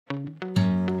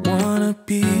Wanna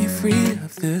be free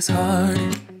of this heart,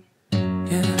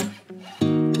 yeah.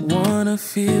 Wanna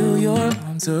feel your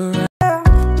arms around.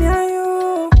 Me and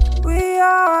you, we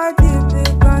are deeply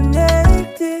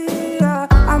connected.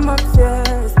 I'm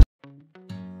obsessed.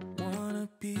 Wanna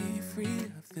be free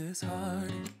of this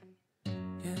heart,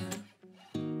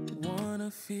 yeah. Wanna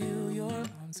feel your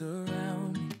arms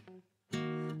around me.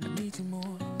 I need you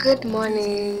more. Good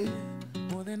morning.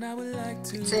 More than I would like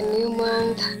to. It's a new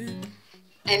month,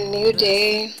 a new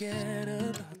day. Forget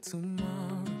about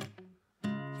tomorrow,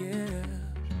 yeah.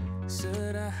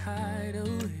 Should I hide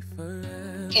away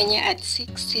forever? Kenya at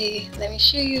 60. Let me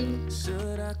show you.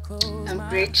 Should I close I'm my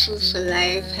grateful for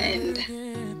life and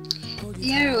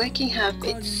yeah, waking up.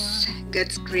 It's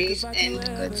God's grace and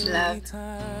God's love.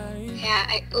 Yeah,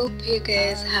 I hope you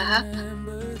guys have.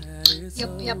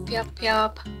 Yup.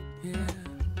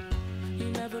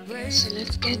 Okay, so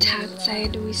let's get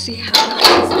outside. We see how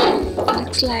it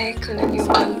looks like on a new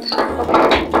month.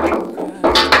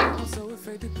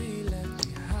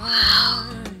 Wow.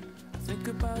 Think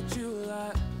about you a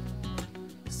lot.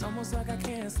 It's almost like I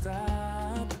can't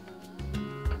stop.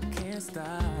 Can't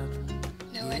stop.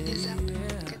 No one is up.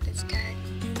 Look at this guy.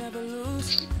 You never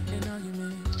lose an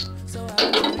argument. So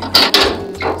I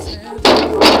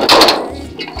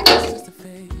it's just a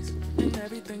phase, and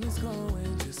everything is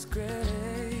going just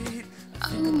great.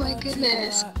 Oh my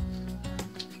goodness.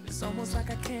 It's almost like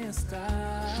I can't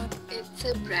stop. It's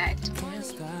a bright Can't morning.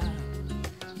 stop.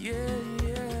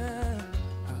 Yeah.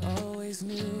 I always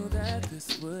knew that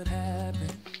this would happen.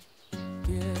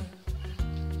 Yeah.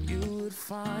 You would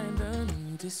find a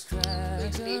new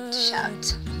distraction. We need to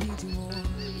shout. Need you more.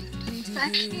 Need you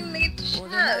Actually need to more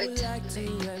than I shout. would like to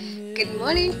admit. Good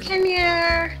morning,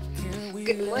 Kenya. Can we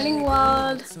Good morning, let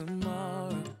world. go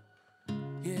tomorrow?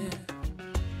 Yeah.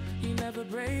 You never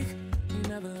break, you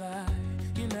never lie.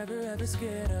 You never ever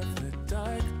scared of the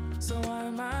dark. So why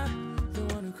am I the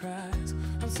one who cries?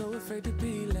 I'm so afraid to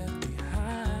be left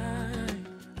behind.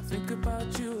 I think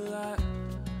about you a lot.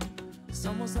 It's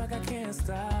almost like I can't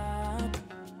stop.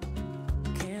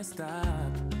 Can't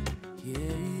stop. Yeah.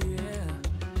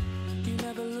 You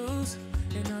never lose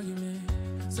an argument.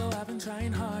 So I've been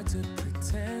trying hard to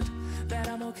pretend that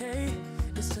I'm okay.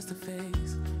 It's just a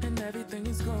phase, and everything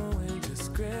is going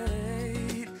just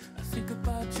great. I think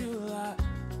about you a lot.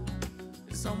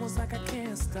 It's almost like I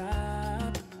can't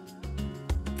stop.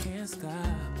 Can't stop.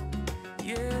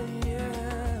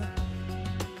 Yeah.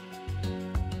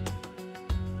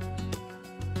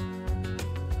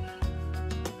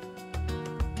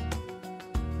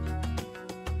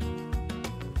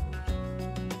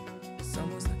 It's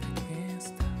almost like I can't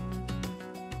stop.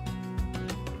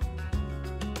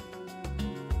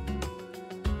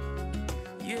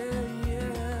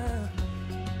 Yeah.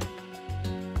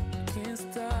 Can't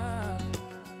stop.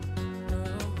 No.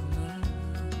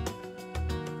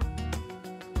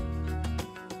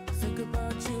 Think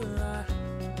about you a lot.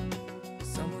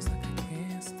 It's almost like I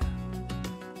can't stop.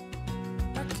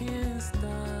 I can't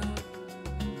stop.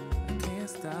 I can't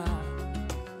stop.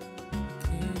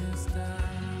 Can't stop.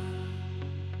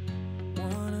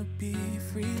 Wanna be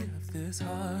free of this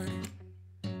heart,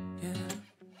 yeah.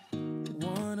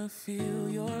 Wanna feel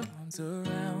your arms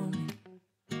around me.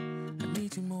 I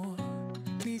need you more,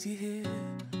 need you here,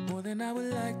 more than I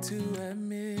would like to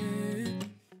admit.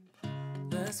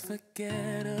 Let's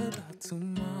forget about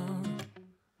tomorrow,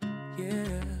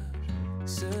 yeah.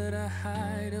 Should I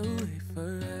hide away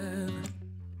forever?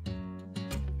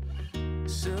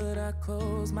 Should I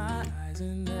close my eyes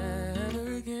and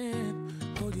never again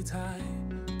hold you tight,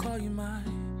 call you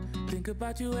mine, think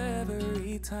about you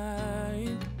every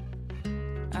time?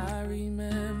 I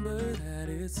remember that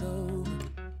it's over,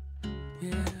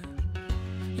 yeah.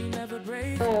 You never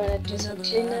break, I wanna do some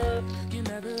cleanup. you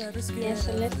never ever scared. Yeah,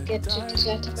 so let's get to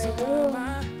declutter my room.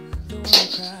 The one who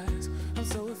cries, I'm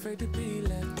so afraid to be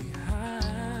left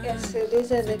behind. Yeah, so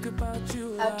these are the About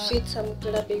you, outfits I'm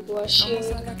gonna be washing,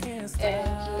 like I can't stop,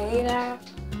 and later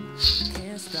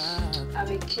can't stop. I'll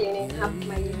be cleaning up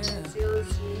my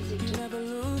utensils. You never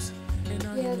lose an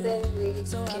Yeah, then we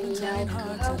So I've can been now trying go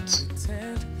hard out. to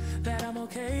pretend that I'm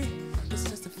okay. It's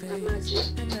just a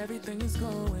phase, and everything is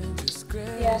going just great.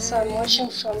 Yeah, so I'm washing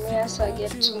from here, so I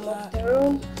get to mop the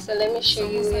room. So let me show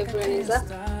you, everyone is up.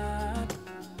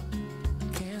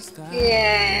 Can't stop.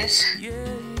 Yes,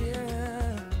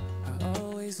 Yeah. I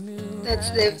always knew that's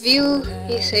the view.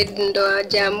 He said ndo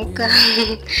hajaamka.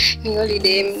 Ni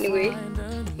holiday anyway.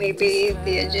 Maybe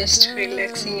they're just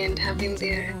relaxing and having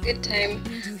their good time.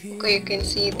 Okay, you can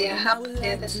see they're up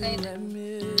the other side.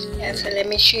 Yeah, so let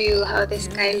me show you how the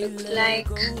sky looks like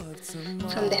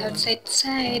from the outside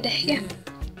side. Yeah.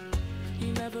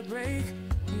 You never break,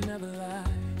 you never lie,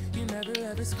 you never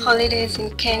ever scared. Holidays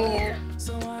in Kenya.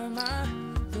 So why am I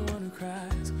the one who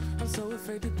cries? I'm so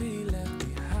afraid to be left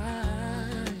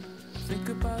behind. Think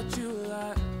about you a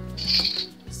lot.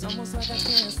 It's almost like I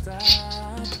can't stop.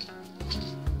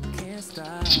 Can't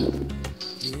stop.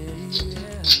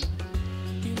 Yeah.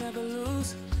 You never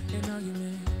lose an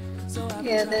argument. So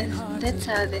Yeah, that's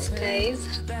how the sky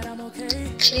is. that I'm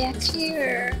okay. Clear,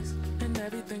 clear. And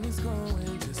everything is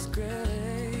going just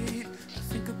great. I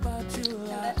think about you a And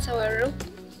lot. that's our roof.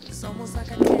 It's almost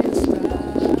like I can't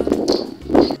stop.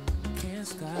 Can't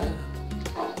stop.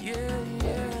 Yeah.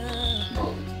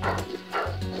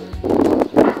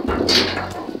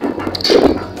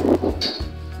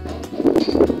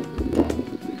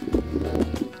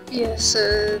 Yeah,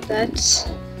 so that's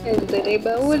the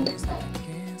neighborhood.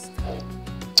 Can't stop.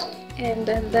 And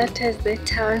then that is the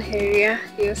town area,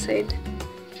 your side,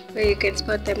 where you can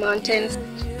spot the mountains.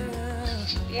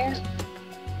 Yeah,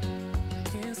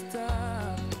 Can't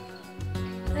stop.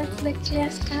 that's the clear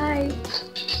sky.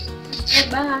 Let's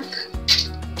go back.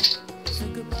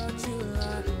 Think about you a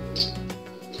lot.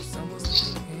 It's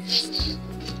almost like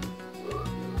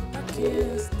I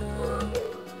can't stop.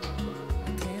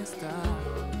 I can't stop.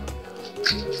 I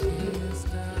can't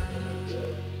stop.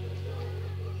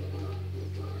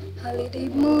 Holiday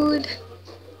mood.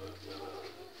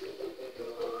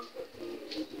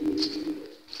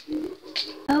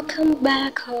 Welcome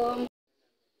back home.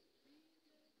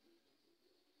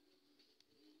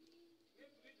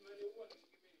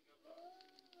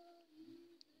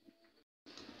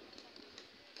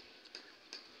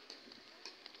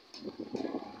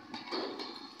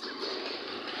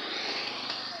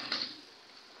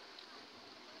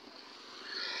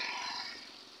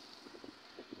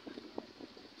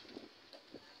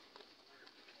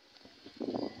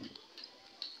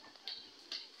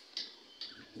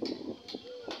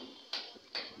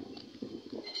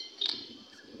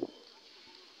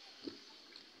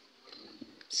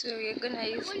 So we're gonna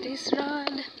use this rod.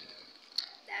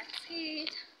 That's it.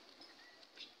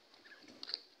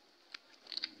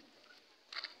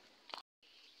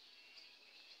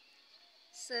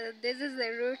 So this is the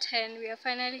route, and we are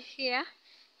finally here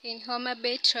in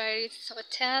Homabay Tourist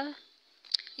Hotel.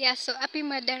 Yeah, so happy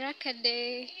Madaraka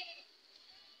Day.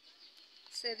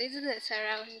 So this is the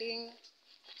surrounding.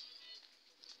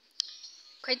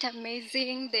 Quite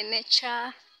amazing, the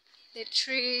nature, the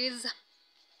trees.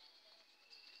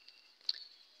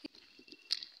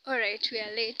 Alright, we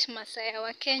are late Masaya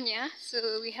wa Kenya,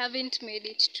 so we haven't made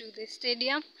it to the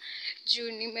stadium.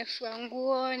 Juu nimefua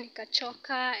nguo,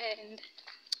 nikachoka and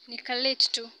nika late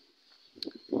too.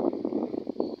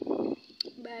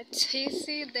 But you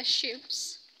see the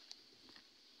ships.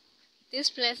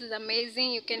 This place is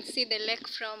amazing. You can see the lake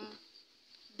from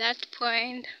that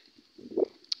point.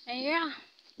 And yeah.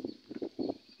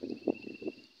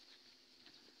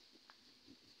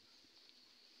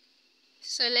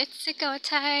 So let's take our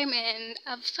time and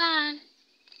have fun.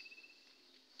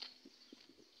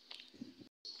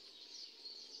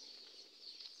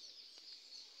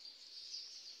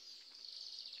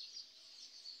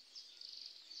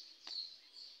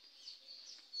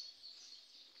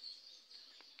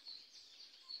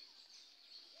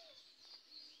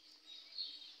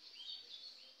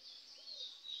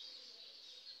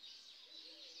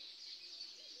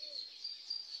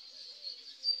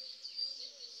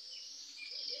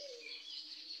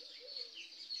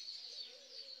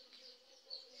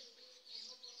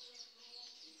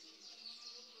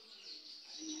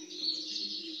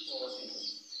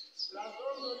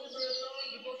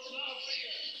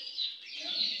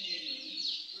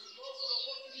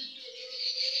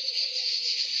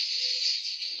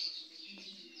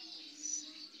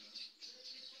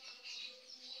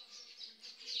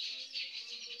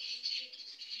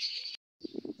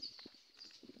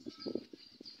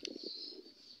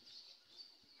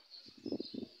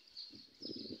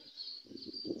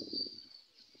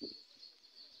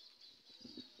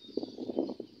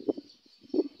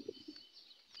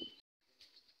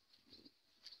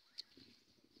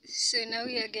 So now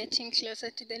we are getting closer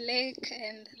to the lake,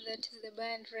 and that is the bar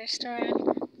and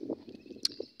restaurant.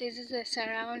 This is the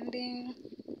surrounding.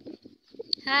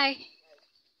 Hi.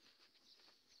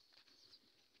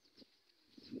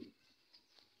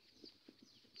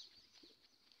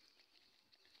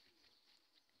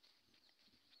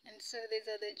 And so these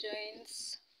are the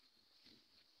joints.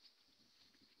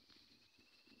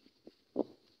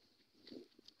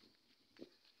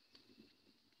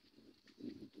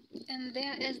 And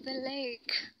there is the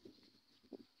lake.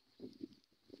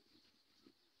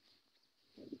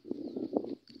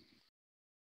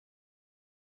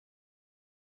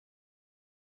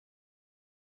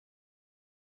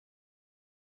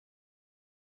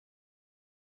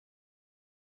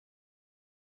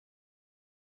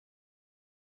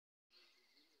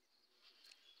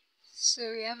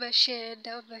 So we have a shed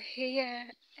over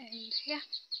here, and yeah,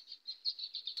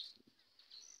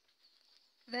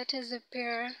 that is the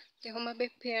pier, the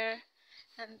Homabay pier,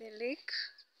 and the lake.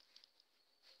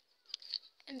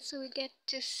 And so we get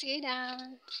to sit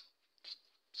down